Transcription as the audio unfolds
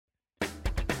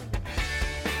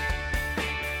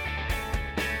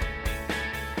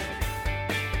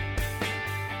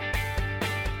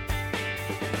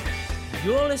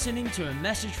You're listening to a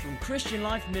message from Christian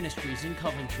Life Ministries in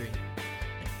Coventry,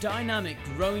 a dynamic,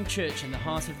 growing church in the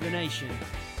heart of the nation.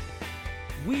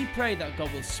 We pray that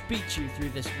God will speak to you through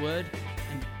this word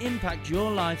and impact your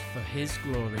life for His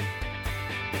glory.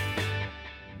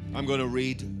 I'm going to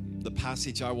read the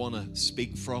passage I want to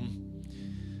speak from,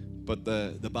 but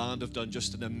the band have done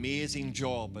just an amazing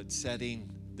job at setting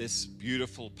this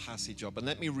beautiful passage up. And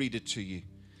let me read it to you.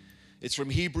 It's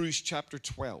from Hebrews chapter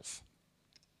 12.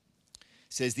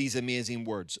 It says these amazing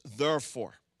words.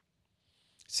 Therefore,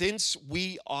 since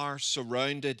we are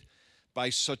surrounded by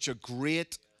such a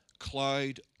great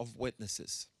cloud of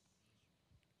witnesses,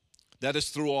 let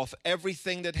us throw off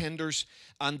everything that hinders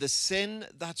and the sin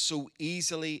that so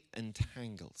easily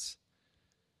entangles,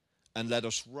 and let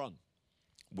us run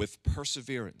with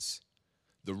perseverance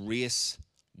the race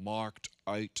marked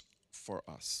out for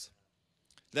us.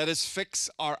 Let us fix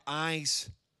our eyes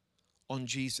on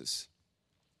Jesus,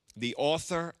 the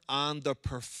author and the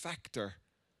perfecter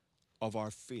of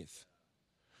our faith,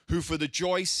 who for the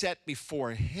joy set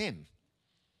before Him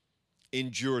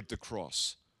endured the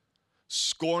cross,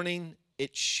 scorning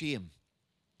its shame,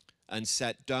 and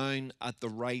sat down at the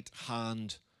right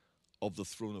hand of the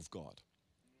throne of God.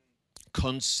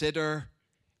 Consider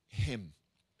Him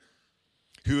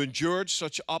who endured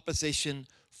such opposition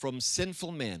from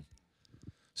sinful men,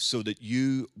 so that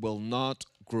you will not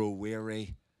grow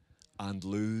weary and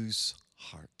lose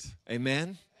heart.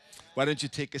 Amen? Why don't you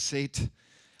take a seat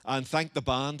and thank the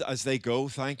band as they go.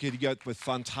 Thank you. You got with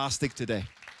fantastic today.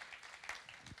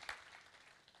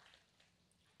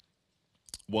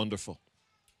 Wonderful.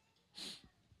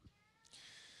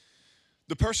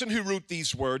 The person who wrote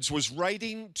these words was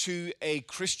writing to a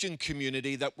Christian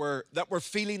community that were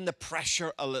feeling the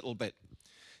pressure a little bit.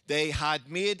 They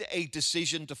had made a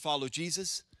decision to follow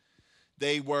Jesus.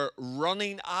 They were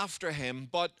running after Him,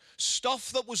 but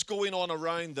stuff that was going on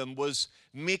around them was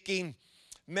making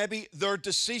maybe their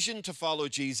decision to follow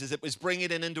Jesus, it was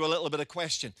bringing it into a little bit of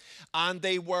question. And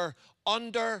they were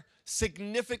under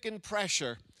significant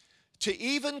pressure to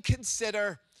even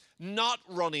consider not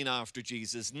running after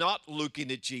Jesus, not looking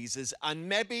at Jesus, and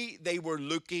maybe they were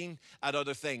looking at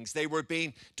other things. They were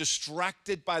being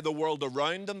distracted by the world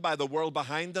around them, by the world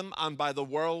behind them, and by the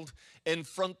world in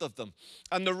front of them.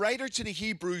 And the writer to the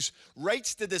Hebrews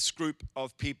writes to this group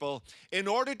of people in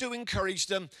order to encourage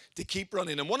them to keep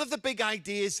running. And one of the big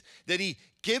ideas that he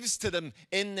gives to them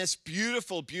in this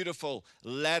beautiful, beautiful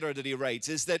letter that he writes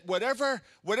is that whatever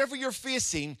you're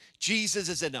facing, Jesus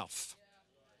is enough.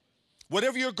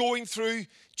 Whatever you're going through,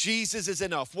 Jesus is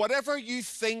enough. Whatever you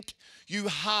think you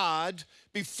had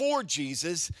before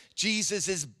Jesus, Jesus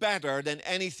is better than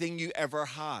anything you ever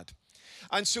had.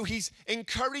 And so he's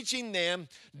encouraging them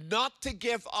not to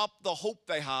give up the hope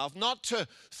they have, not to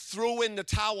throw in the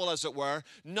towel, as it were,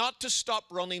 not to stop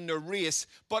running the race.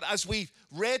 But as we've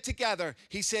read together,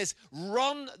 he says,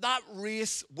 run that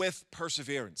race with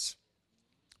perseverance.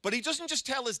 But he doesn't just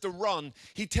tell us to run,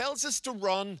 he tells us to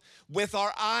run with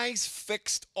our eyes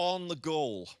fixed on the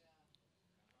goal.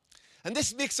 And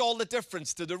this makes all the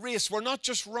difference to the race. We're not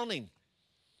just running.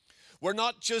 We're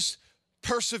not just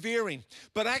persevering.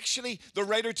 But actually, the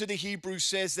writer to the Hebrews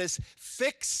says this,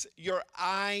 fix your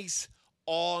eyes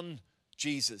on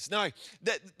Jesus. Now,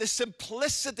 the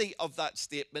simplicity of that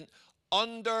statement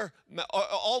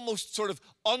almost sort of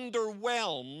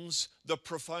underwhelms the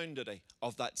profundity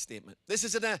of that statement. This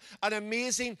is an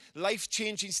amazing,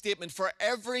 life-changing statement for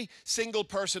every single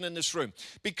person in this room,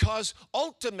 because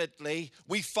ultimately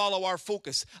we follow our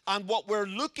focus, and what we're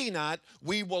looking at,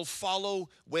 we will follow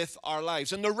with our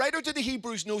lives. And the writer to the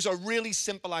Hebrews knows a really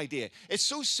simple idea. It's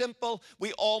so simple,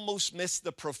 we almost miss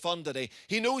the profundity.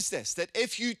 He knows this, that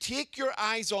if you take your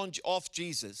eyes off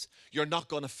Jesus, you're not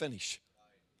going to finish.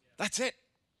 That's it.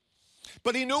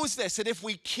 But he knows this, that if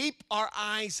we keep our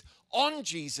eyes on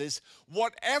Jesus,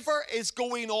 whatever is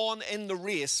going on in the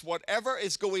race, whatever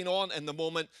is going on in the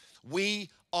moment, we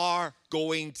are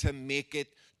going to make it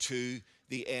to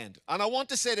the end. And I want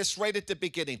to say this right at the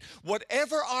beginning.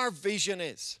 Whatever our vision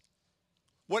is,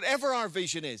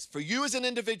 for you as an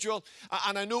individual,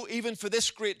 and I know even for this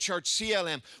great church,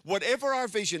 CLM, whatever our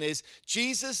vision is,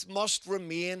 Jesus must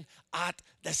remain at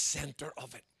the center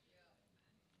of it.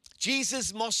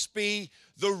 Jesus must be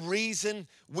the reason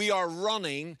we are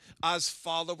running as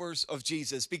followers of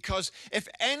Jesus. Because if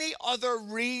any other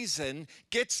reason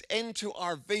gets into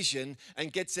our vision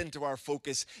and gets into our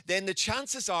focus, then the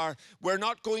chances are we're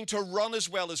not going to run as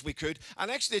well as we could.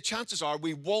 And actually the chances are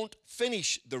we won't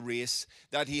finish the race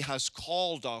that He has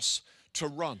called us to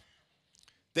run.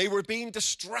 They were being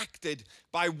distracted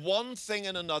by one thing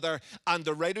and another, and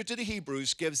the writer to the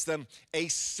Hebrews gives them a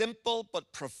simple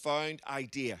but profound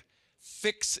idea.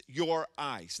 Fix your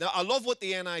eyes. Now, I love what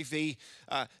the NIV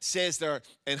says there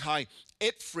and how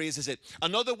it phrases it.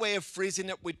 Another way of phrasing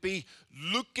it would be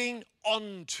looking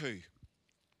unto.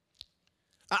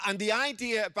 And the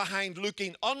idea behind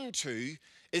looking unto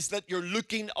is that you're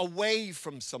looking away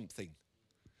from something.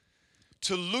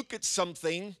 To look at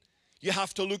something, you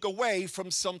have to look away from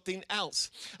something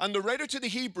else. And the writer to the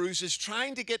Hebrews is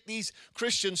trying to get these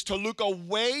Christians to look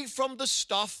away from the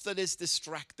stuff that is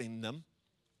distracting them,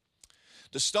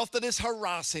 the stuff that is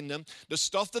harassing them, the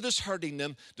stuff that is hurting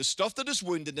them, the stuff that is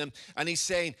wounding them. And he's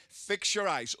saying, fix your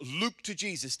eyes, look to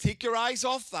Jesus. Take your eyes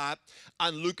off that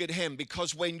and look at him.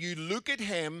 Because when you look at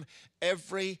him,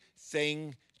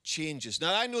 everything changes.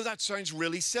 Now, I know that sounds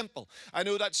really simple. I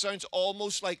know that sounds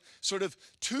almost like sort of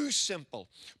too simple.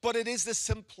 But it is the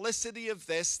simplicity of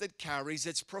this that carries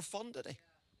its profundity.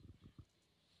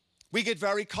 We get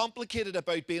very complicated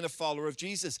about being a follower of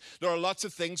Jesus. There are lots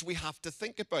of things we have to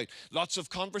think about, lots of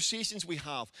conversations we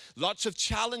have, lots of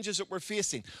challenges that we're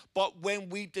facing. But when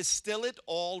we distill it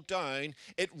all down,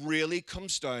 it really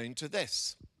comes down to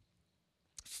this: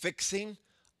 fixing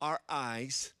our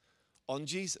eyes on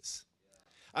Jesus.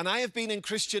 And I have been in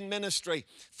Christian ministry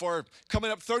for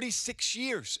coming up 36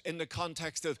 years in the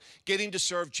context of getting to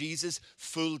serve Jesus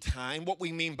full time. What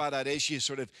we mean by that is you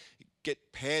sort of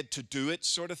get paid to do it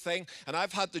sort of thing. And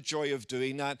I've had the joy of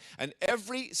doing that. And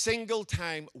every single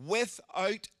time,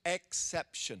 without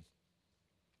exception,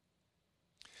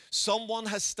 someone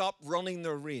has stopped running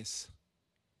their race.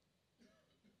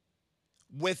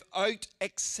 Without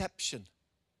exception,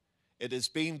 it has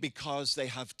been because they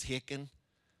have taken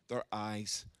their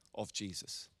eyes off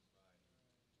Jesus.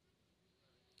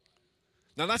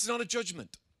 Now, that's not a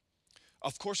judgment.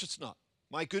 Of course it's not.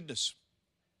 My goodness.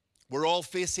 We're all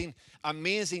facing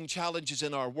amazing challenges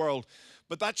in our world,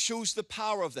 but that shows the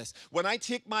power of this. When I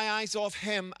take my eyes off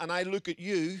him and I look at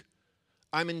you,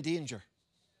 I'm in danger.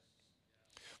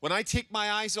 When I take my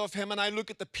eyes off him and I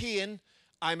look at the pain,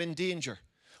 I'm in danger.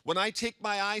 When I take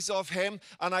my eyes off him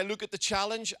and I look at the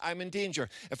challenge, I'm in danger.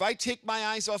 If I take my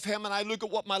eyes off him and I look at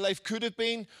what my life could have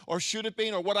been or should have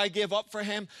been or what I gave up for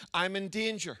him, I'm in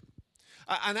danger.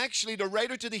 And actually, the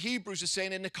writer to the Hebrews is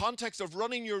saying, in the context of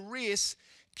running your race,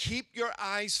 keep your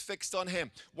eyes fixed on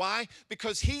him. Why?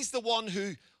 Because he's the one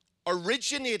who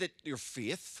originated your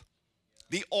faith,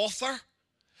 the author,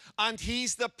 and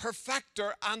he's the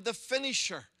perfecter and the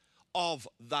finisher of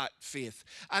that faith.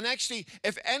 And actually,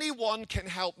 if anyone can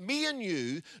help me and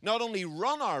you not only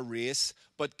run our race,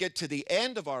 but get to the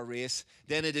end of our race,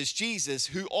 then it is Jesus,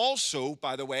 who also,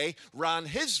 by the way, ran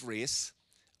his race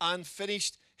and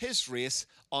finished his race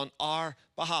on our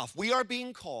behalf. We are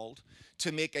being called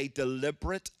to make a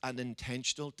deliberate and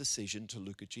intentional decision to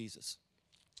look at Jesus.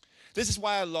 This is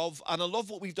why I love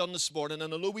what we've done this morning.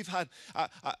 And I know we've had,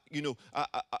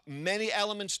 many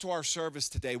elements to our service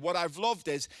today. What I've loved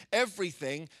is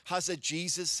everything has a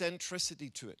Jesus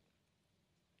centricity to it.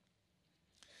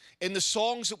 In the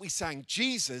songs that we sang,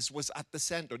 Jesus was at the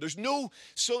center. There's no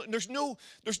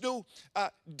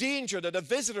danger that a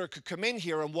visitor could come in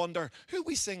here and wonder, who are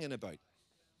we singing about?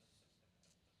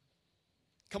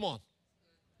 Come on.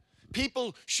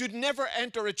 People should never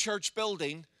enter a church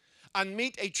building and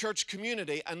meet a church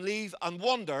community and leave and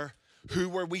wonder, who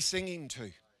were we singing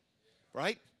to?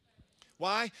 Right?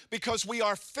 Why? Because we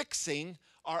are fixing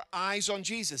our eyes on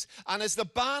Jesus. And as the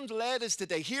band led us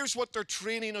today, here's what they're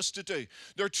training us to do.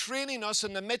 They're training us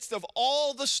in the midst of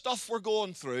all the stuff we're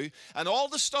going through and all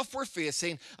the stuff we're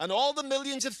facing and all the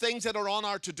millions of things that are on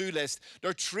our to-do list.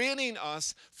 They're training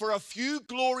us for a few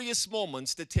glorious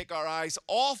moments to take our eyes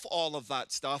off all of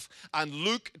that stuff and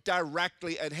look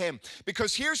directly at him.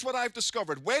 Because here's what I've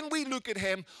discovered. When we look at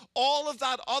him, all of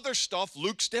that other stuff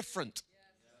looks different.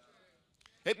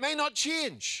 It may not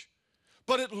change,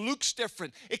 but it looks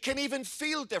different. It can even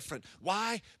feel different.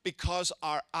 Why? Because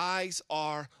our eyes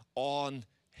are on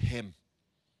him.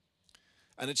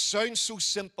 And it sounds so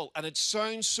simple and it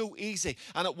sounds so easy.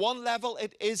 And at one level,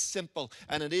 it is simple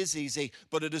and it is easy,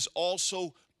 but it is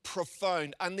also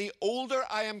profound. And the older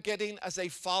I am getting as a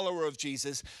follower of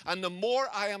Jesus, and the more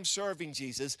I am serving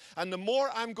Jesus, and the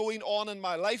more I'm going on in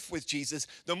my life with Jesus,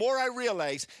 the more I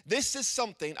realize this is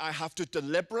something I have to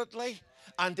deliberately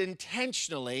and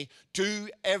intentionally do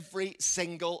every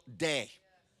single day.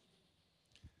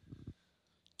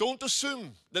 Don't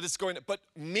assume that it's going to, but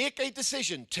make a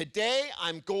decision. Today,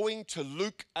 I'm going to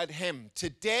look at him.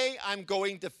 Today, I'm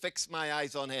going to fix my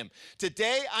eyes on him.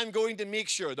 Today, I'm going to make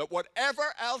sure that whatever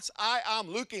else I am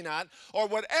looking at, or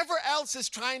whatever else is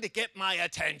trying to get my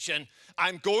attention,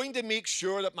 I'm going to make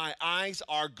sure that my eyes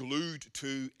are glued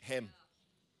to him.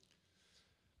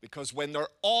 Because when they're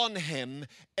on him,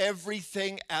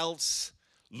 everything else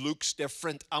looks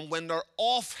different. And when they're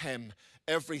off him,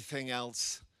 everything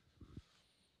else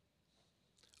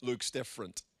looks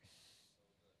different.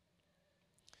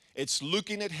 It's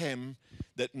looking at him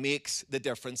that makes the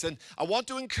difference. And I want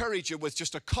to encourage you with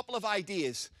just a couple of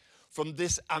ideas from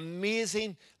this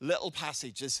amazing little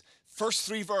passage. This first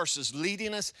 3 verses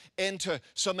leading us into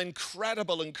some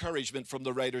incredible encouragement from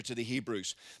the writer to the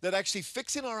Hebrews. That actually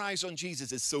fixing our eyes on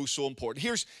Jesus is so important.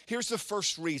 Here's the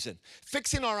first reason.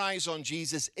 Fixing our eyes on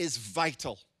Jesus is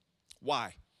vital.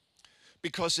 Why?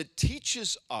 Because it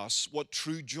teaches us what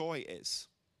true joy is.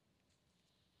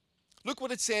 Look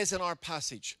what it says in our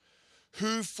passage.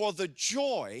 Who for the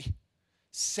joy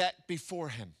set before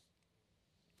him.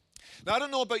 Now, I don't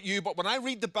know about you, but when I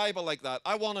read the Bible like that,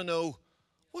 I want to know,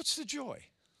 what's the joy?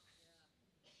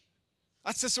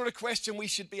 That's the sort of question we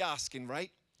should be asking, right?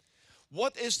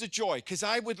 What is the joy? Because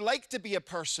I would like to be a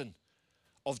person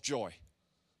of joy.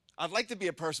 I'd like to be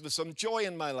a person with some joy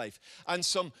in my life and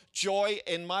some joy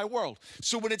in my world.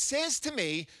 So when it says to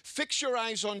me, fix your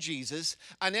eyes on Jesus,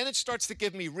 and then it starts to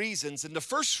give me reasons, and the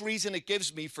first reason it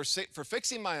gives me for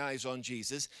fixing my eyes on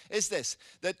Jesus is this,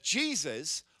 that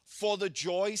Jesus, for the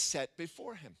joy set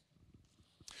before him.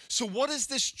 So what is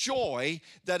this joy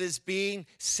that is being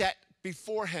set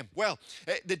before him? Well,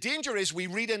 the danger is we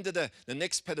read into the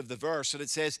next bit of the verse and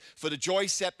it says, for the joy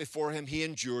set before him, he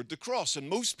endured the cross. And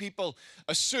most people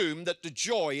assume that the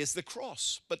joy is the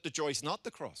cross, but the joy is not the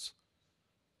cross.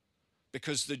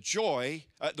 Because the joy,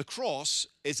 the cross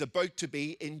is about to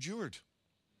be endured.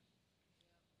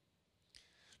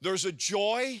 There's a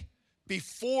joy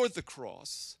before the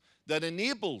cross that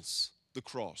enables the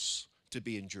cross to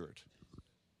be endured.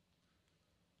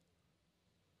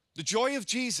 The joy of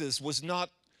Jesus was not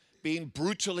being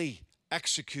brutally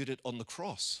executed on the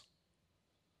cross.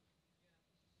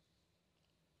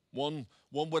 One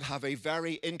would have a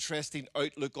very interesting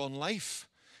outlook on life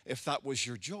if that was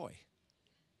your joy.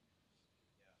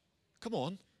 Come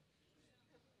on.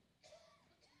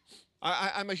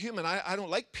 I'm a human. I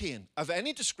don't like pain of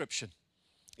any description.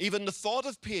 Even the thought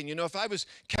of pain. You know, if I was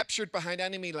captured behind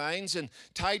enemy lines and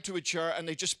tied to a chair and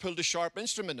they just pulled a sharp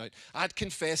instrument out, I'd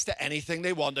confess to anything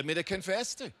they wanted me to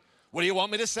confess to. What do you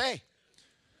want me to say?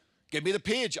 Give me the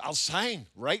page. I'll sign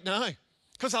right now.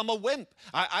 Because I'm a wimp.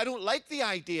 I don't like the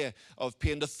idea of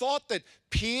pain. The thought that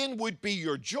pain would be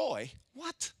your joy.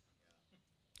 What?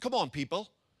 Come on, people.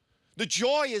 The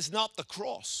joy is not the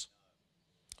cross.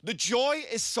 The joy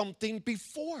is something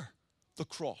before the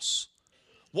cross.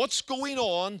 What's going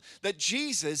on that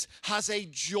Jesus has a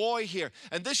joy here?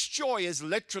 And this joy is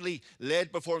literally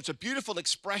laid before him. It's a beautiful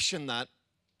expression that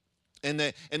in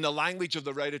the language of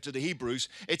the writer to the Hebrews,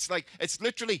 it's like it's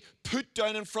literally put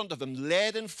down in front of him,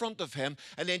 laid in front of him,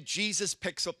 and then Jesus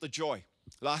picks up the joy.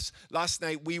 Last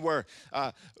night we were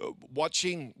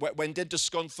went into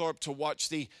Scunthorpe to watch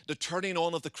the turning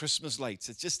on of the Christmas lights.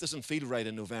 It just doesn't feel right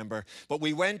in November. But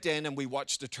we went in and we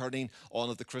watched the turning on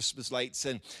of the Christmas lights.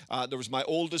 And there was my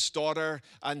oldest daughter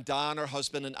and Dan, her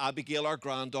husband, and Abigail, our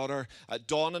granddaughter,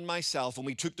 Dawn and myself. And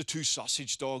we took the 2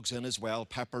 sausage dogs in as well,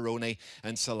 pepperoni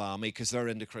and salami, because they're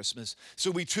into Christmas.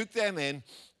 So we took them in.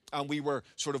 And we were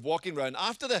sort of walking around.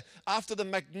 After the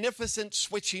magnificent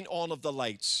switching on of the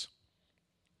lights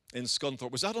in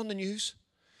Scunthorpe. Was that on the news?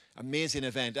 Amazing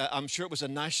event. I'm sure it was a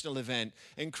national event.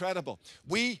 Incredible.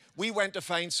 We went to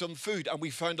find some food and we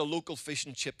found a local fish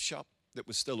and chip shop that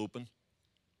was still open.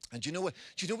 And do you know what?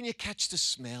 Do you know when you catch the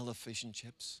smell of fish and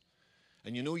chips?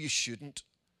 And you know you shouldn't,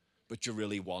 but you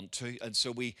really want to. And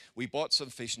so we bought some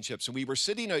fish and chips and we were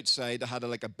sitting outside. I had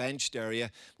like a benched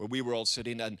area where we were all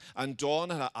sitting and Dawn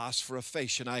had asked for a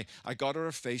fish and I got her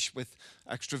a fish with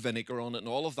extra vinegar on it and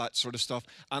all of that sort of stuff.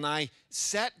 And I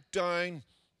set down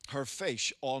her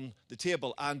fish on the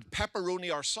table and Pepperoni,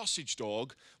 our sausage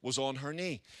dog, was on her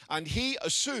knee. And he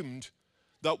assumed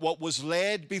that what was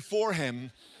laid before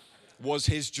him was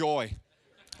his joy,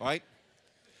 right?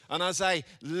 And as I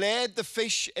laid the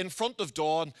fish in front of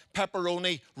Dawn,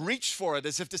 Pepperoni reached for it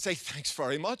as if to say, thanks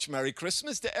very much, Merry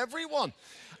Christmas to everyone.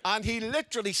 And he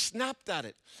literally snapped at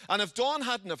it. And if Dawn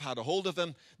hadn't have had a hold of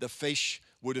him, the fish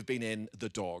would have been in the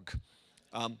dog.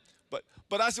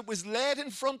 But as it was laid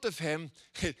in front of him,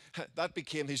 that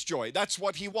became his joy. That's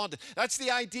what he wanted. That's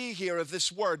the idea here of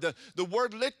this word. The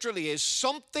word literally is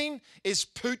something is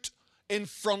put in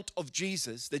front of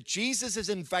Jesus that Jesus is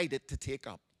invited to take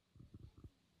up.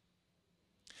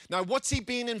 Now, what's he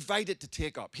being invited to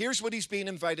take up? Here's what he's being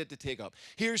invited to take up.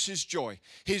 Here's his joy.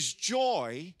 His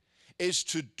joy is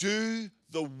to do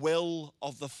the will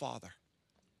of the Father.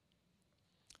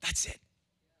 That's it.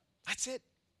 That's it.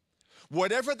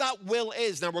 Whatever that will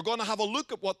is, now we're going to have a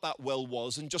look at what that will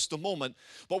was in just a moment,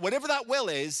 but whatever that will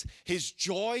is, his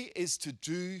joy is to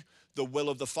do the will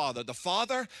of the Father. The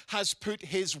Father has put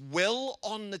his will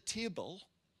on the table,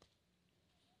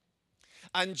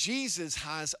 and Jesus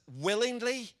has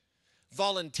willingly,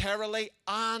 voluntarily,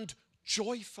 and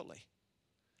joyfully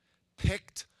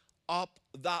picked up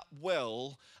that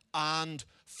will and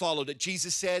followed it.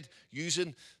 Jesus said,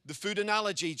 using the food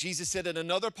analogy, Jesus said in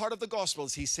another part of the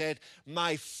Gospels, he said,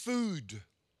 my food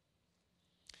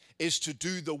is to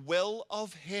do the will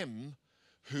of him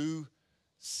who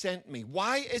sent me.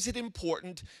 Why is it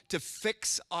important to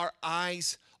fix our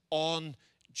eyes on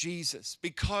Jesus?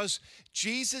 Because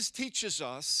Jesus teaches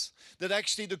us that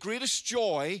actually the greatest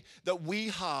joy that we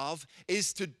have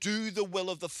is to do the will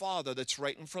of the Father that's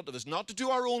right in front of us. Not to do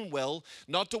our own will,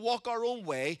 not to walk our own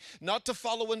way, not to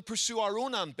follow and pursue our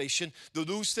own ambition, though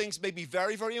those things may be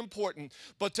very, very important,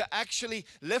 but to actually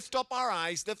lift up our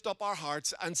eyes, lift up our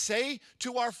hearts, and say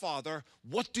to our Father,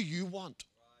 what do you want?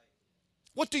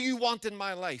 What do you want in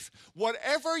my life?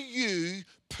 Whatever you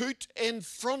put in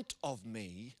front of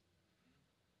me,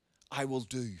 I will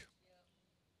do.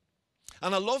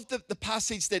 And I love the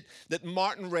passage that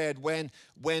Martin read when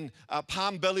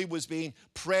Pam Billy was being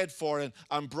prayed for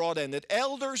and brought in, that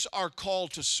elders are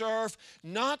called to serve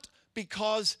not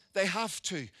because they have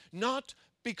to, not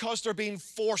because they're being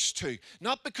forced to,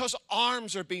 not because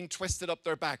arms are being twisted up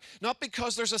their back, not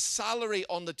because there's a salary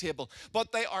on the table,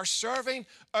 but they are serving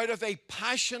out of a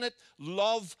passionate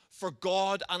love for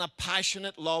God and a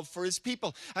passionate love for his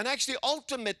people. And actually,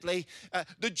 ultimately,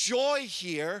 the joy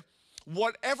here,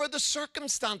 whatever the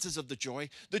circumstances of the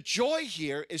joy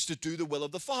here is to do the will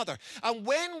of the Father. And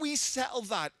when we settle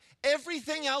that,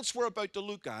 everything else we're about to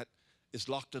look at is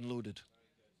locked and loaded.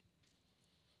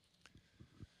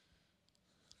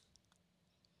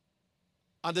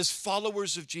 And as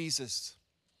followers of Jesus,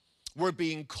 we're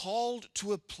being called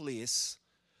to a place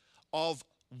of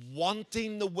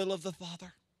wanting the will of the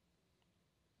Father,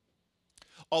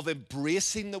 of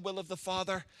embracing the will of the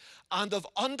Father, and of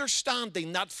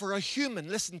understanding that for a human,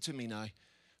 listen to me now,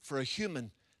 for a human,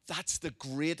 that's the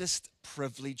greatest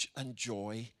privilege and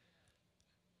joy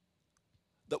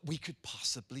that we could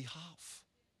possibly have.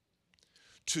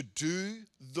 To do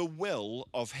the will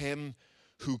of him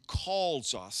who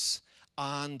calls us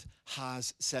and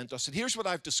has sent us. And here's what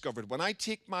I've discovered. When I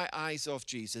take my eyes off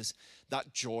Jesus,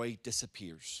 that joy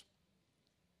disappears.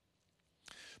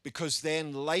 Because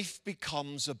then life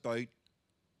becomes about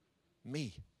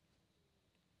me.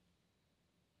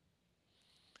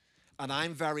 And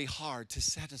I'm very hard to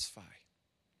satisfy.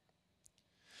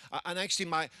 And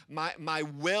actually my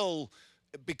will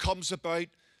becomes about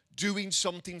doing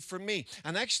something for me.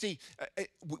 And actually,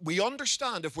 we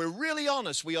understand, if we're really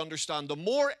honest, we understand the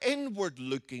more inward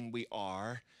looking we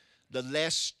are, the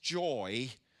less joy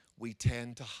we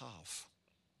tend to have.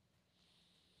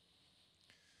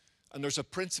 And there's a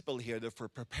principle here that if we're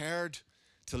prepared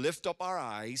to lift up our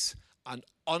eyes and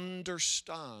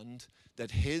understand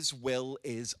that his will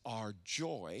is our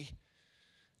joy,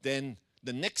 then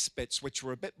the next bits, which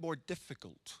were a bit more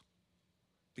difficult,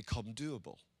 become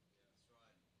doable.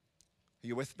 Are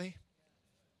you with me?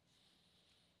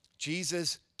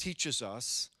 Jesus teaches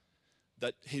us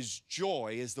that his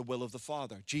joy is the will of the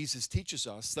Father. Jesus teaches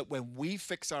us that when we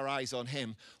fix our eyes on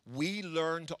him, we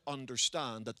learn to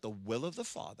understand that the will of the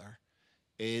Father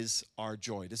is our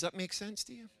joy. Does that make sense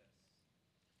to you?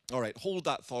 All right, hold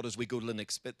that thought as we go to the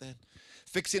next bit then.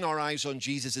 Fixing our eyes on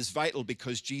Jesus is vital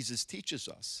because Jesus teaches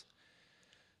us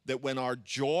that when our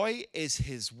joy is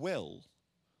his will,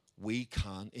 we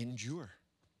can endure.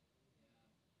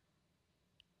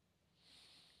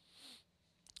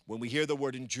 When we hear the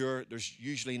word endure, there's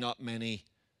usually not many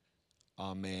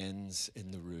amens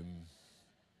in the room.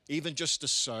 Even just the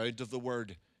sound of the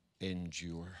word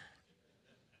endure.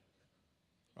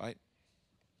 Right?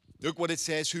 Look what it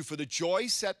says, who for the joy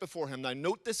set before him. Now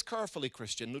note this carefully,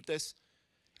 Christian. Note this.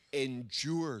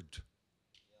 Endured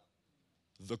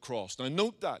the cross. Now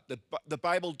note that. The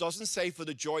Bible doesn't say for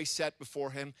the joy set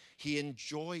before him, he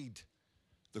enjoyed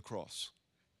the cross.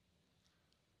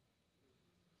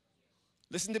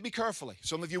 Listen to me carefully.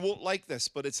 Some of you won't like this,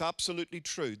 but it's absolutely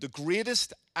true. The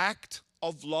greatest act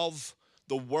of love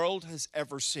the world has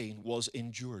ever seen was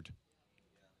endured.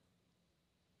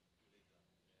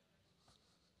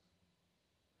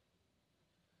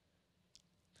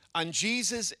 And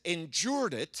Jesus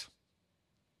endured it,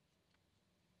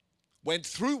 went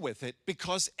through with it,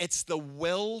 because it's the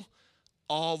will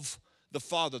of the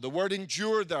Father. The word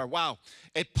endure there, wow,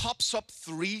 it pops up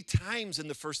 3 times in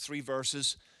the first 3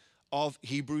 verses of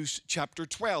Hebrews chapter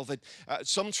 12.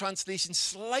 Some translations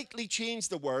slightly change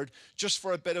the word just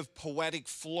for a bit of poetic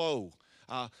flow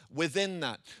within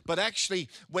that. But actually,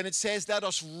 when it says, let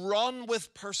us run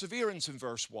with perseverance in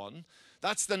verse 1,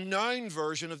 that's the noun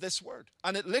version of this word.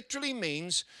 And it literally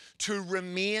means to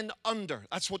remain under.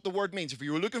 That's what the word means. If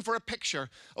you were looking for a picture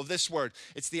of this word,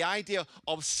 it's the idea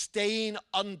of staying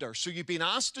under. So you've been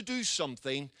asked to do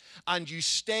something and you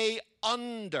stay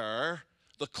under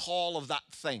the call of that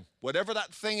thing. Whatever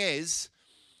that thing is,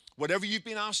 whatever you've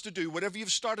been asked to do, whatever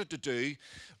you've started to do,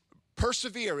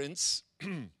 perseverance,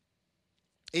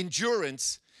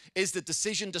 endurance is the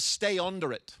decision to stay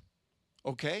under it.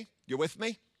 Okay? You're with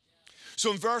me?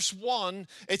 So in verse 1,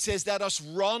 it says, let us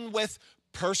run with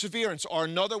perseverance. Or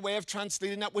another way of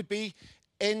translating that would be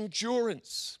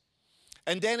endurance.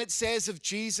 And then it says of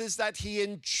Jesus that he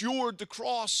endured the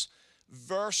cross,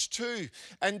 verse 2.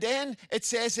 And then it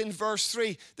says in verse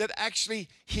 3 that actually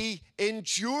he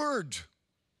endured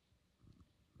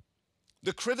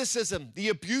the criticism, the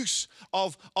abuse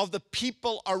of the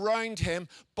people around him,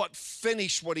 but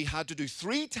finished what he had to do.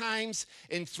 3 times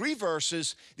in 3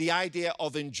 verses, the idea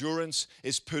of endurance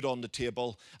is put on the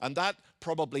table. And that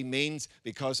probably means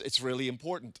because it's really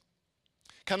important.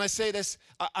 Can I say this?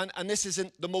 And this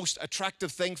isn't the most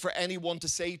attractive thing for anyone to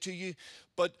say to you,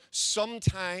 but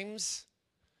sometimes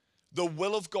the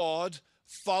will of God,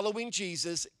 following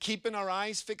Jesus, keeping our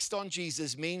eyes fixed on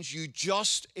Jesus, means you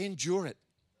just endure it.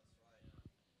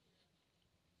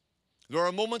 There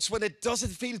are moments when it doesn't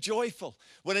feel joyful,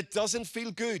 when it doesn't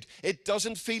feel good, it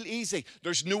doesn't feel easy.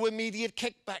 There's no immediate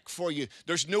kickback for you.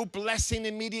 There's no blessing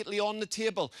immediately on the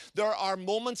table. There are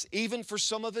moments, even for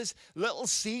some of us, little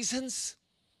seasons,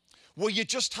 where you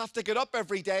just have to get up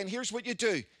every day, and here's what you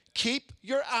do. Keep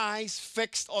your eyes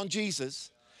fixed on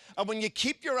Jesus. And when you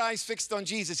keep your eyes fixed on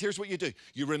Jesus, here's what you do.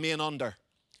 You remain under.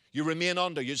 You remain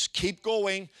under. You just keep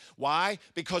going. Why?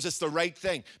 Because it's the right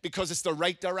thing. Because it's the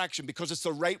right direction. Because it's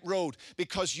the right road.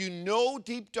 Because you know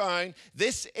deep down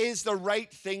this is the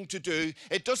right thing to do.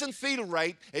 It doesn't feel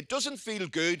right. It doesn't feel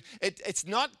good. It's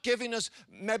not giving us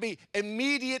maybe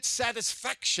immediate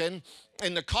satisfaction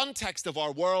in the context of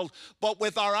our world. But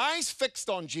with our eyes fixed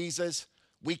on Jesus,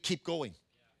 we keep going.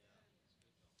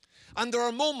 And there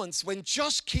are moments when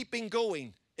just keeping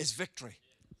going is victory.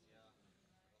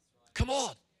 Come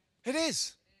on. It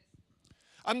is.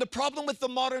 And the problem with the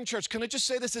modern church, can I just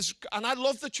say this is, and I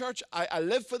love the church, I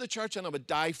live for the church, and I would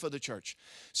die for the church.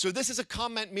 So this is a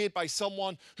comment made by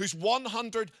someone who's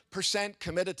 100%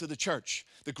 committed to the church,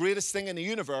 the greatest thing in the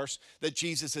universe that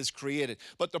Jesus has created.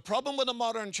 But the problem with the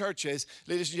modern church is,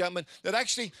 ladies and gentlemen, that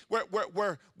actually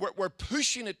we're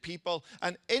pushing at people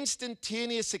an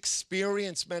instantaneous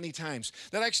experience many times.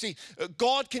 That actually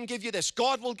God can give you this,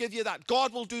 God will give you that,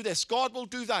 God will do this, God will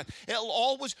do that.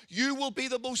 You will be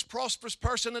the most prosperous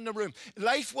person in the room.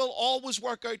 Life will always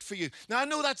work out for you. Now, I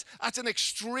know that's an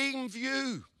extreme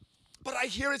view, but I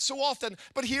hear it so often.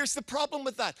 But here's the problem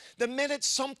with that. The minute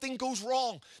something goes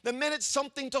wrong, the minute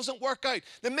something doesn't work out,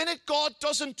 the minute God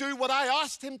doesn't do what I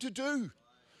asked him to do,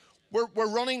 we're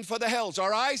running for the hills.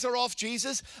 Our eyes are off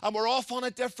Jesus, and we're off on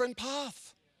a different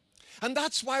path. And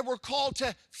that's why we're called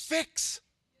to fix.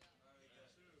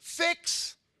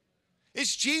 Fix.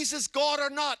 Is Jesus God or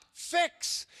not?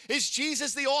 Fix. Is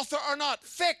Jesus the author or not?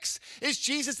 Fix. Is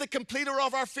Jesus the completer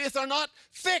of our faith or not?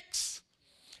 Fix.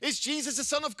 Is Jesus the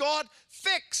Son of God?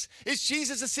 Fix. Is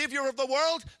Jesus the Savior of the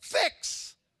world?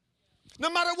 Fix. No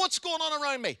matter what's going on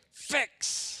around me,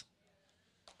 fix.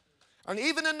 And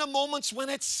even in the moments when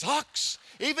it sucks,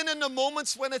 even in the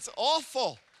moments when it's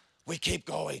awful, we keep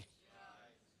going.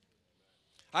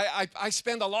 I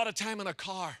spend a lot of time in a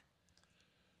car.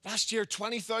 Last year,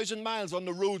 20,000 miles on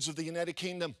the roads of the United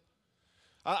Kingdom.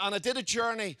 And I did a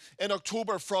journey in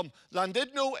October from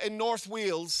Llandudno in North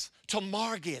Wales to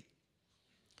Margate.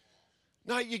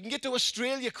 Now, you can get to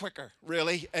Australia quicker,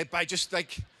 really, by just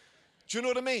like, do you know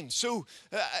what I mean? So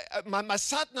my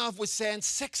sat-nav was saying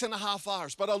 6.5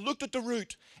 hours, but I looked at the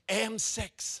route,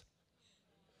 M6.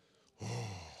 Oh,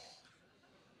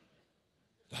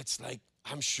 that's like,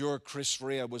 I'm sure Chris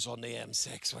Rea was on the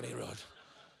M6 when he rode.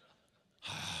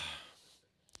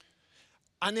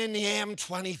 And then the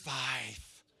M25.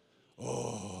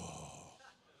 Oh,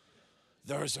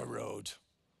 there's a road.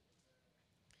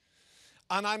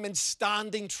 And I'm in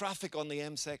standing traffic on the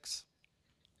M6,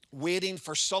 waiting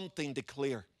for something to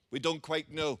clear. We don't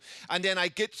quite know. And then I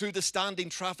get through the standing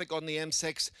traffic on the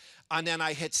M6, and then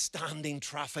I hit standing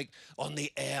traffic on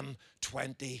the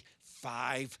M25.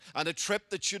 And a trip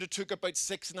that should have took about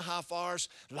 6.5 hours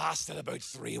lasted about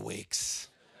 3 weeks.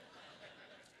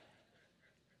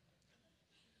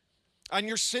 And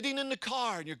you're sitting in the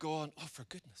car and you're going, oh, for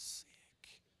goodness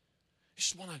sake. You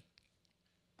just want to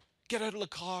get out of the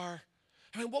car.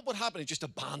 I mean, what would happen if you just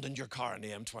abandoned your car on the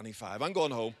M25? I'm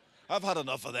going home. I've had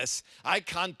enough of this. I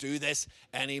can't do this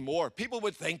anymore. People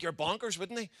would think you're bonkers,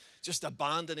 wouldn't they? Just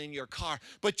abandoning your car.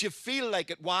 But you feel like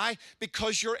it. Why?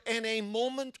 Because you're in a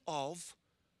moment of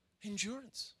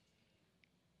endurance.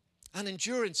 And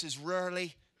endurance is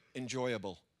rarely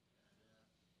enjoyable.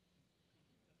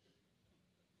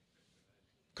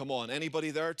 Come on,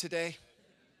 anybody there today?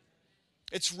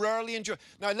 It's rarely enjoyable.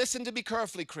 Now listen to me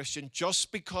carefully, Christian.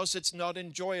 Just because it's not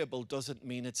enjoyable doesn't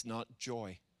mean it's not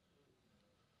joy.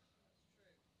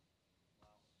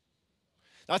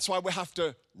 That's why we have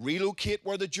to relocate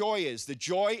where the joy is. The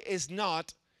joy is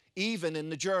not even in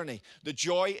the journey. The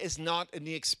joy is not in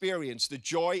the experience. The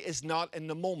joy is not in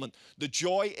the moment. The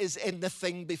joy is in the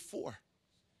thing before.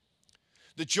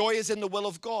 The joy is in the will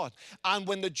of God. And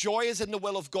when the joy is in the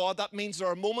will of God, that means there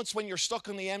are moments when you're stuck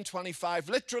on the M25,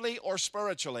 literally or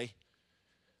spiritually,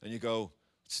 and you go,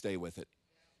 stay with it.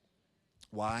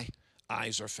 Why?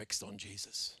 Eyes are fixed on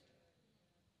Jesus.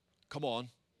 Come on.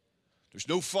 There's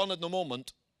no fun at the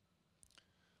moment,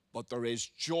 but there is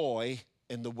joy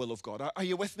in the will of God. Are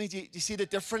you with me? Do you see the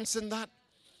difference in that?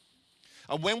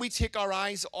 And when we take our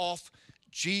eyes off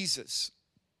Jesus,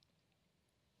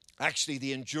 actually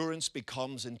the endurance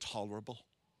becomes intolerable.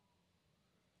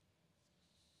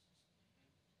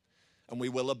 And we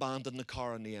will abandon the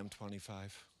car on the M25.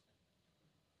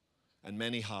 And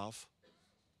many have.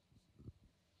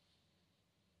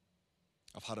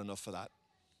 I've had enough of that.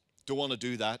 Don't want to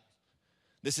do that.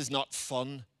 This is not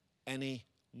fun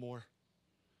anymore.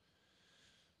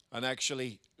 And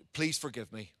actually, please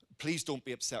forgive me. Please don't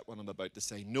be upset what I'm about to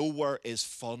say. Nowhere is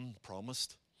fun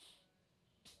promised.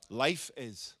 Life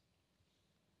is.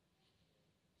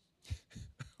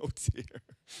 Oh dear.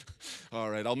 All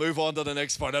right, I'll move on to the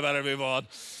next part. I better move on.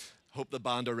 Hope the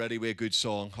band are ready with a good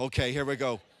song. Okay, here we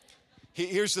go.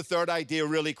 Here's the third idea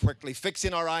really quickly.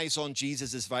 Fixing our eyes on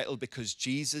Jesus is vital because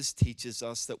Jesus teaches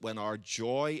us that when our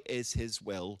joy is his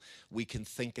will, we can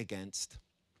think against.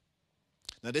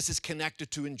 Now, this is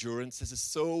connected to endurance. This is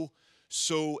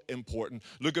so important.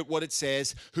 Look at what it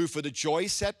says. Who for the joy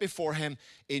set before him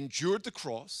endured the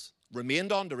cross,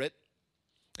 remained under it.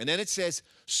 And then it says,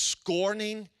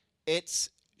 scorning its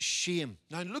shame.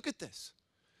 Now, look at this.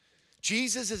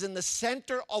 Jesus is in the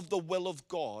center of the will of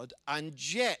God, and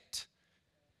yet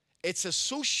it's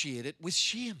associated with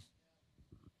shame.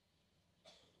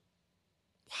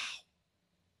 Wow.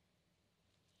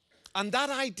 And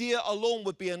that idea alone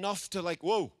would be enough to like,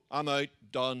 whoa, I'm out,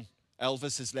 done.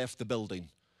 Elvis has left the building.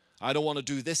 I don't want to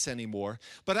do this anymore.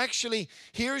 But actually,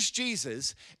 here's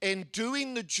Jesus in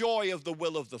doing the joy of the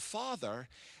will of the Father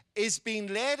is being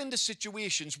led into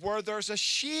situations where there's a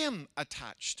shame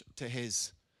attached to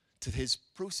his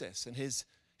process and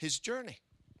his journey.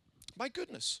 My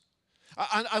goodness.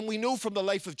 And we know from the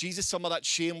life of Jesus, some of that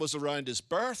shame was around his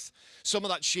birth. Some of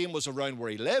that shame was around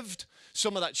where he lived.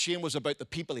 Some of that shame was about the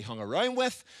people he hung around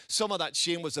with. Some of that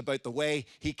shame was about the way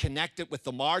he connected with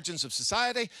the margins of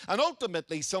society. And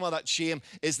ultimately, some of that shame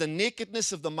is the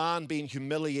nakedness of the man being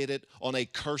humiliated on a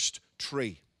cursed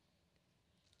tree.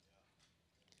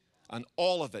 And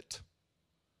all of it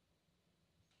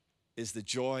is the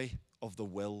joy of the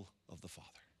will of the Father.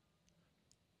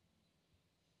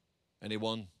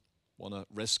 Anyone want to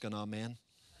risk an amen?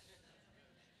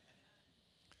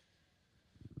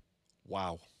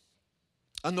 Wow.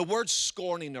 And the word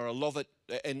scorning there, I love it.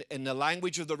 In the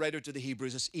language of the writer to the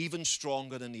Hebrews, it's even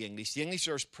stronger than the English. The English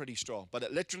there is pretty strong, but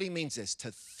it literally means this,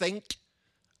 to think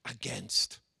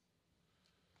against.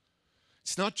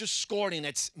 It's not just scorning,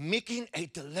 it's making a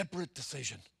deliberate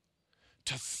decision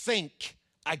to think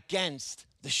against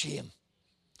the shame.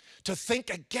 To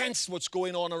think against what's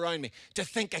going on around me, to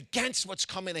think against what's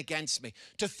coming against me,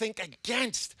 to think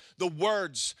against the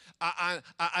words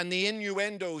and the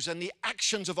innuendos and the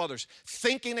actions of others.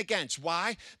 Thinking against.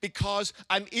 Why? Because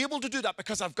I'm able to do that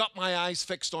because I've got my eyes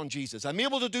fixed on Jesus. I'm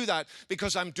able to do that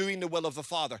because I'm doing the will of the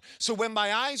Father. So when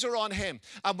my eyes are on him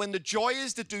and when the joy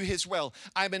is to do his will,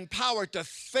 I'm empowered to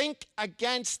think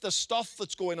against the stuff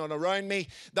that's going on around me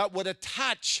that would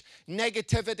attach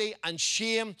negativity and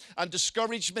shame and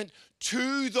discouragement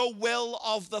to the will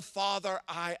of the Father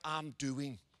I am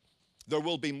doing. There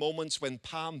will be moments when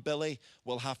Palm Billy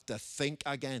will have to think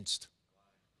against.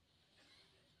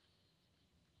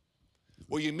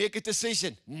 Will you make a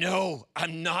decision? No,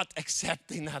 I'm not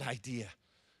accepting that idea.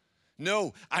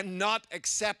 No, I'm not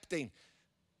accepting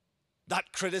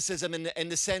that criticism in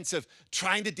the sense of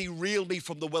trying to derail me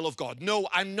from the will of God. No,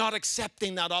 I'm not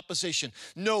accepting that opposition.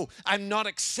 No, I'm not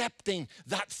accepting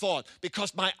that thought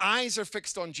because my eyes are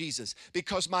fixed on Jesus,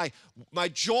 because my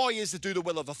joy is to do the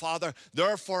will of the Father.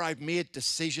 Therefore, I've made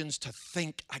decisions to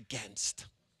think against.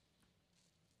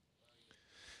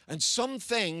 And some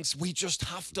things we just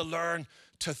have to learn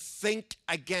to think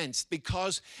against,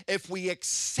 because if we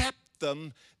accept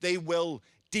them, they will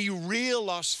derail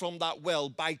us from that will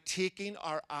by taking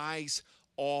our eyes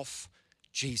off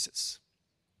Jesus.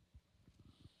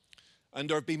 And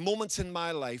there have been moments in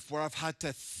my life where I've had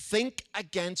to think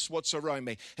against what's around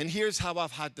me. And here's how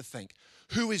I've had to think.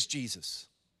 Who is Jesus?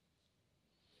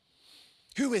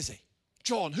 Who is he?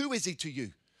 John, who is he to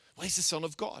you? Well, he's the Son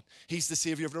of God. He's the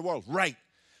Savior of the world. Right.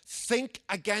 Think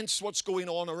against what's going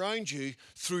on around you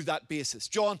through that basis.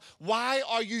 John, why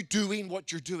are you doing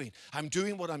what you're doing? I'm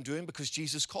doing what I'm doing because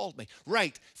Jesus called me.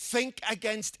 Right. Think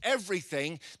against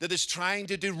everything that is trying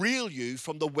to derail you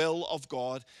from the will of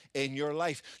God in your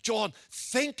life. John,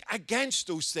 think against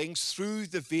those things through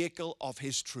the vehicle of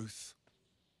his truth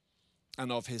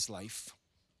and of his life.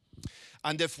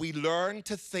 And if we learn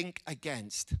to think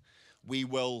against, we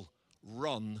will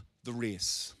run the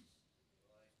race.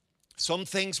 Some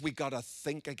things we got to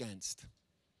think against.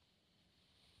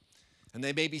 And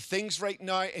there may be things right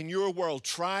now in your world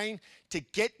trying to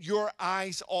get your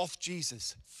eyes off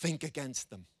Jesus. Think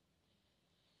against them.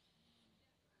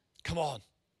 Come on,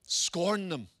 scorn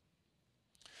them.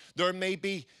 There may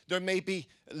be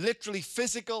literally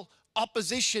physical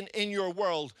opposition in your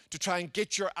world to try and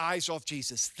get your eyes off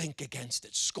Jesus. Think against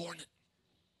it. Scorn it.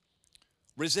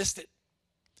 Resist it.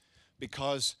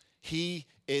 Because he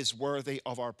is worthy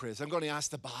of our praise. I'm going to ask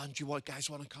the band, you guys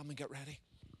want to come and get ready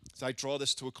as I draw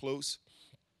this to a close?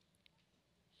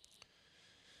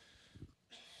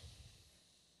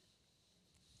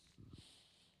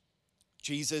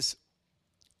 Jesus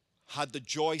had the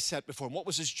joy set before him. What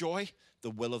was his joy?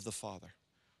 The will of the Father.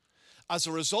 As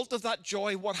a result of that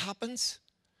joy, what happens?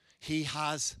 He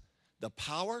has the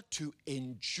power to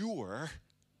endure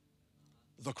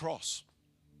the cross.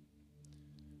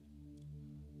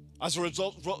 As a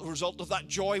result of that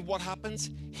joy, what happens?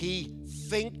 He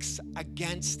thinks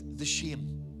against the shame.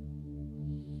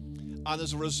 And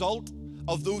as a result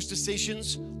of those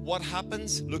decisions, what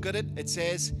happens? Look at it. It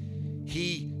says,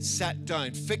 he sat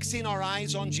down. Fixing our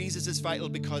eyes on Jesus is vital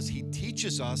because he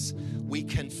teaches us we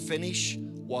can finish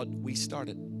what we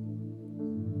started.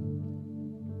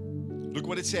 Look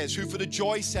what it says. Who for the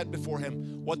joy set before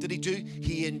him, what did he do?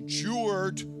 He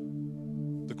endured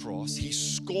the cross. He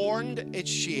scorned its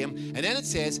shame. And then it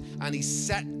says, and he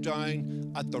sat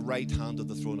down at the right hand of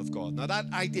the throne of God. Now that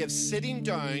idea of sitting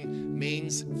down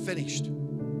means finished,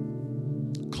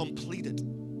 completed,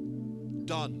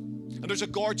 done. And there's a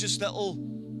gorgeous little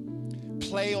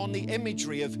play on the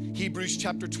imagery of Hebrews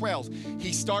chapter 12.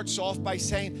 He starts off by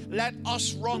saying, let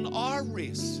us run our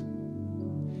race.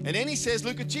 And then he says,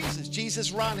 look at Jesus.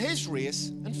 Jesus ran his race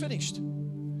and finished.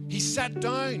 He sat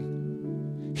down.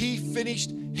 He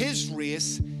finished his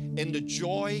race in the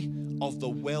joy of the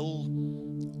will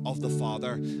of the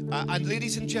Father. And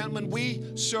ladies and gentlemen, we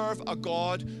serve a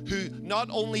God who not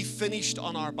only finished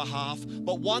on our behalf,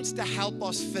 but wants to help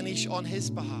us finish on his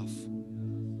behalf.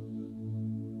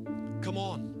 Come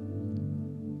on.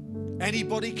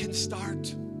 Anybody can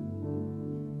start.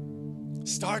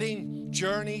 Starting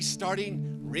journeys,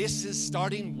 starting races,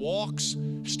 starting walks,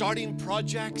 starting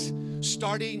projects,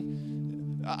 starting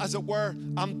as it were,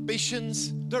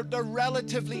 ambitions. They're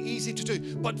relatively easy to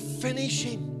do. But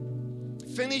finishing.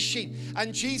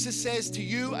 And Jesus says to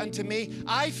you and to me,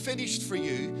 I finished for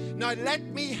you. Now let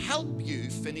me help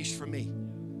you finish for me.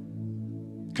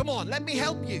 Come on, let me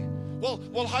help you.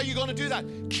 Well, how are you going to do that?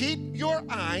 Keep your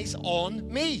eyes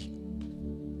on me.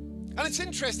 And it's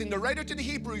interesting, the writer to the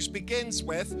Hebrews begins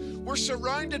with, we're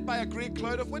surrounded by a great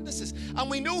cloud of witnesses. And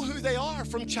we know who they are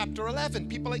from chapter 11.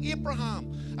 People like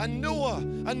Abraham and Noah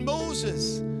and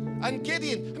Moses and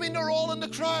Gideon. I mean, they're all in the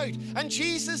crowd. And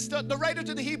Jesus, the writer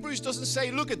to the Hebrews doesn't say,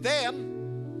 look at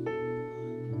them.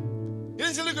 He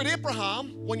doesn't say, look at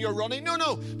Abraham when you're running.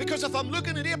 No, because if I'm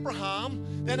looking at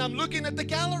Abraham, then I'm looking at the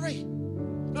gallery.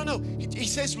 No. He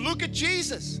says, look at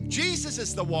Jesus. Jesus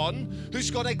is the one who's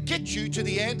going to get you to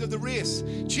the end of the race.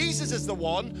 Jesus is the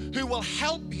one who will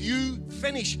help you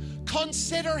finish.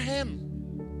 Consider him.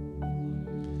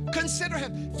 Consider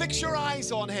him. Fix your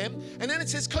eyes on him. And then it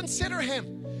says, consider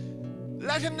him.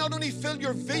 Let him not only fill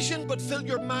your vision, but fill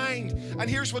your mind. And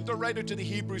here's what the writer to the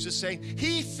Hebrews is saying.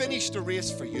 He finished the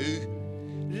race for you.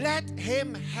 let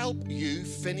him help you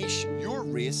finish your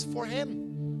race for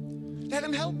him. Let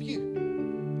him help you.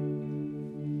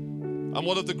 And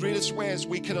one of the greatest ways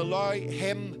we can allow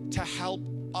him to help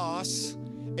us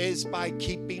is by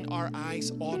keeping our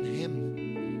eyes on him.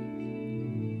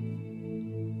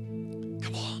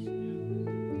 Come on.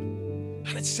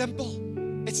 And it's simple.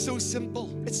 It's so simple.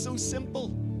 It's so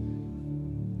simple.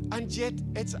 And yet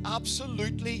it's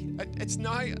absolutely, it's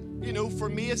now, you know, for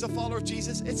me as a follower of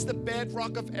Jesus, it's the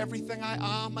bedrock of everything I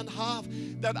am and have,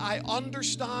 that I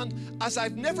understand as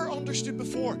I've never understood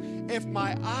before. If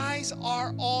my eyes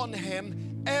are on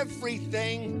him,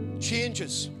 everything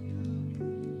changes.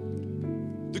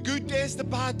 The good days, the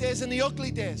bad days, and the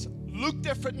ugly days look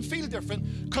different and feel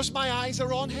different because my eyes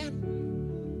are on him.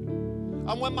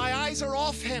 And when my eyes are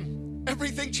off him,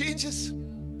 everything changes.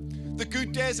 The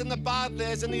good days and the bad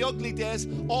days and the ugly days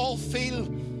all feel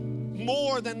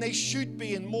more than they should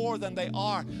be and more than they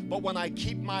are. But when I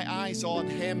keep my eyes on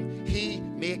him, he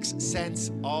makes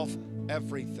sense of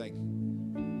everything.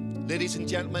 Ladies and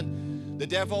gentlemen, the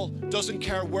devil doesn't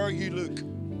care where you look,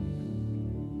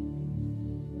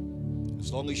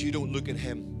 as long as you don't look at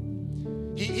him.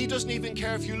 He doesn't even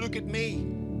care if you look at me,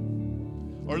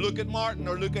 or look at Martin,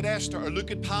 or look at Esther, or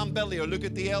look at Pam Billy, or look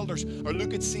at the elders, or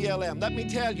look at CLM. Let me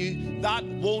tell you, that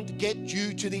won't get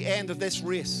you to the end of this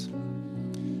race.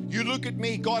 You look at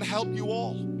me, God help you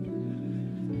all.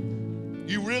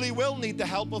 You really will need the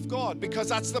help of God, because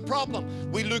that's the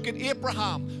problem. We look at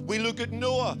Abraham, we look at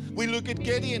Noah, we look at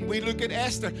Gideon, we look at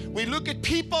Esther, we look at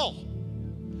people,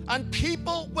 and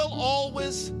people will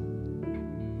always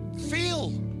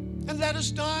fail and let us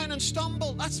down and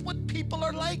stumble. That's what people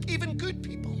are like, even good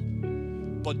people.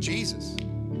 But Jesus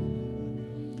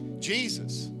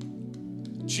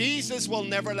will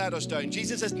never let us down.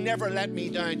 Jesus has never let me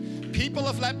down. People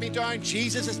have let me down.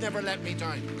 Jesus has never let me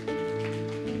down.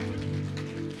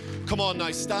 Come on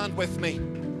now, stand with me.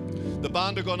 The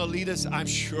band are going to lead us, I'm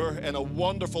sure, in a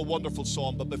wonderful, wonderful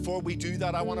song. But before we do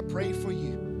that, I want to pray for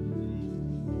you.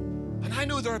 And I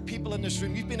know there are people in this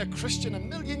room, you've been a Christian a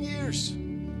million years.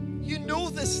 You know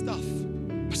this stuff,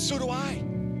 but so do I.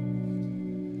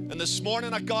 And this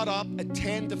morning I got up at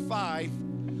 10 to 5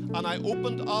 and I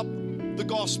opened up the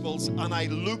Gospels and I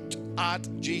looked at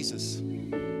Jesus.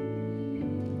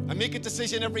 I make a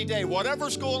decision every day,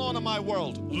 whatever's going on in my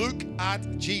world, look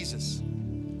at Jesus.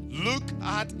 Look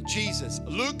at Jesus.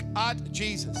 Look at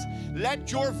Jesus.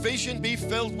 Let your vision be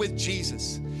filled with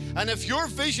Jesus. And if your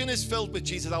vision is filled with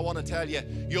Jesus, I want to tell you,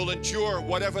 you'll endure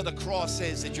whatever the cross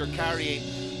is that you're carrying.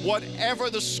 Whatever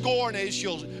the scorn is,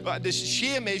 the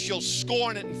shame is, you'll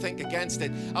scorn it and think against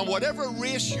it. And whatever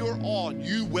race you're on,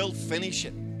 you will finish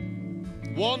it.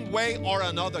 One way or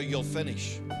another, you'll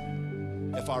finish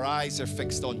if our eyes are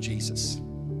fixed on Jesus.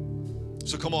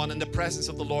 So come on, in the presence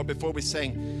of the Lord, before we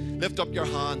sing, lift up your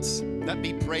hands. Let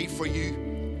me pray for you.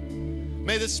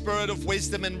 May the spirit of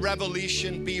wisdom and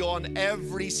revelation be on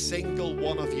every single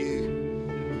one of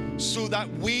you, so that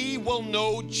we will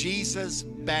know Jesus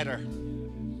better.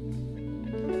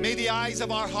 May the eyes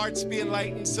of our hearts be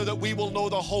enlightened so that we will know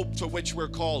the hope to which we're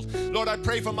called. Lord, I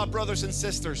pray for my brothers and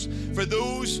sisters, for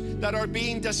those that are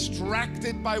being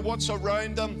distracted by what's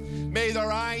around them. May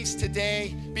their eyes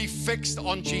today be fixed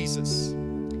on Jesus.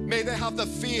 May they have the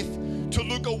faith to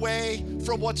look away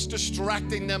from what's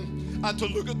distracting them and to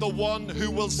look at the one who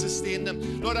will sustain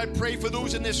them. Lord, I pray for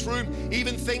those in this room,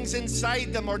 even things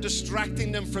inside them are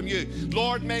distracting them from you.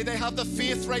 Lord, may they have the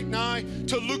faith right now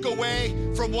to look away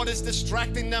from what is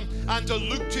distracting them and to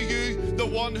look to you, the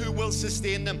one who will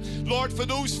sustain them. Lord, for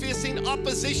those facing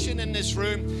opposition in this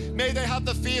room, may they have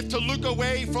the faith to look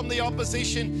away from the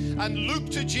opposition and look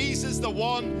to Jesus, the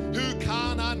one who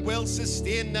can and will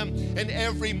sustain them in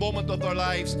every moment of their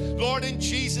lives. Lord, in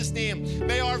Jesus' name,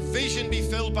 may our vision be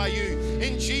filled by you.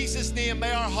 In Jesus' name,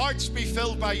 may our hearts be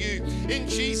filled by you. In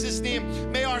Jesus'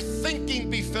 name, may our thinking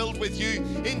be filled with you.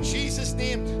 In Jesus'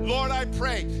 name, Lord, I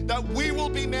pray that we will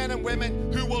be men and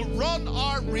women who will run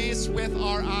our race with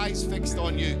our eyes fixed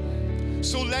on you.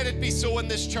 So let it be so in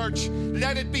this church.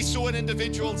 Let it be so in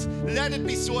individuals. Let it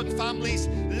be so in families.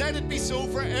 Let it be so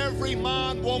for every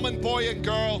man, woman, boy, and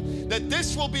girl, that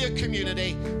this will be a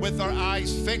community with our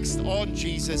eyes fixed on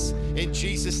Jesus. In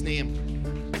Jesus' name.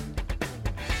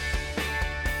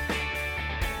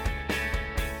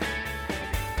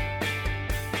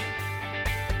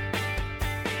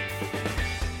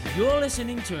 You're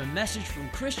listening to a message from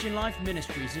Christian Life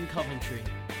Ministries in Coventry,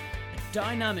 a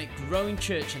dynamic, growing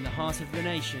church in the heart of the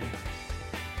nation.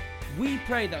 We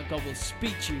pray that God will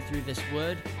speak to you through this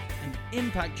word and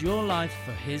impact your life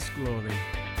for His glory.